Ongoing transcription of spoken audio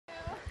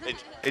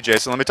Hey,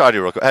 Jason, let me talk to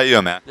you real quick. How you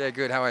doing, man? Yeah,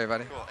 good. How are you,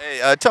 buddy? Cool.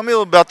 Hey, tell me a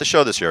little about the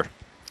show this year.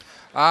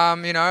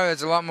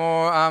 There's a lot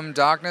more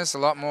darkness, a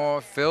lot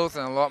more filth,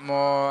 and a lot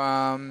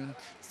more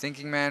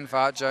thinking man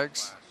fart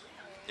jokes.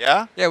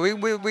 Yeah? Yeah, we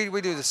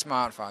do the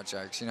smart fart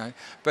jokes,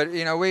 But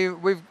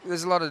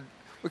there's a lot of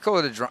we call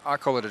it I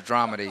call it a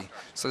dramedy.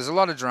 So there's a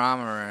lot of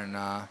drama and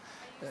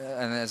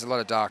there's a lot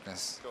of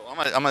darkness. Cool.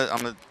 I'm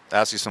gonna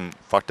ask you some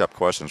fucked up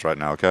questions right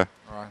now, okay?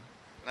 All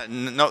right.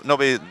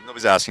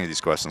 Nobody's asking you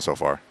these questions so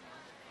far.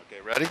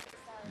 Okay, ready?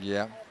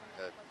 Yeah.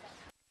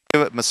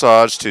 Give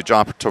massage to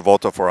John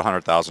Travolta for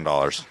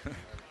 $100,000.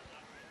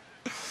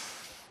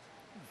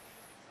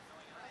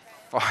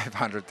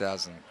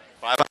 500,000.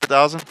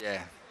 500,000?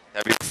 Yeah.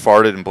 Have you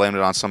farted and blamed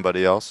it on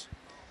somebody else?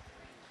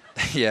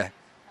 Yeah.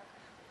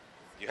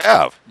 You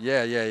have.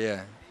 Yeah.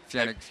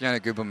 Fiona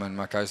Guberman,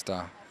 my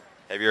co-star.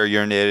 Have you ever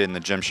urinated in the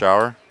gym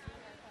shower?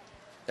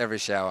 Every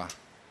shower.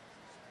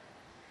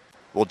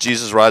 Will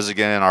Jesus rise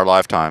again in our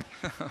lifetime?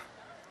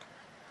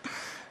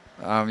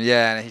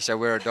 Yeah, and he shall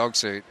wear a dog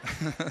suit.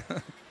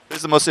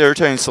 Who's the most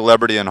irritating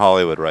celebrity in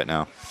Hollywood right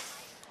now?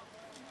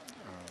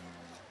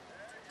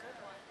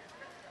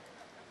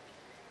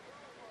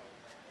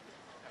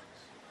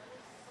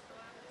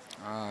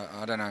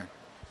 I don't know.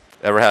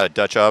 Ever had a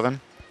Dutch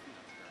oven?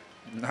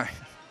 No.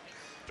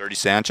 Dirty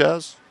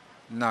Sanchez?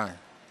 No.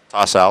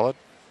 Toss salad?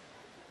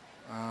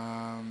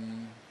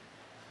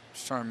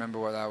 Just trying to remember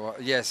what that was.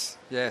 Yes.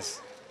 Yeah.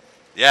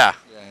 Yeah.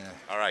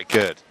 All right,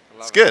 good. I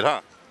love It's good,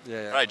 huh?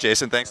 Yeah. All right,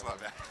 Jason, thanks a lot,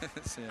 man.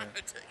 See ya.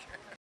 Take care.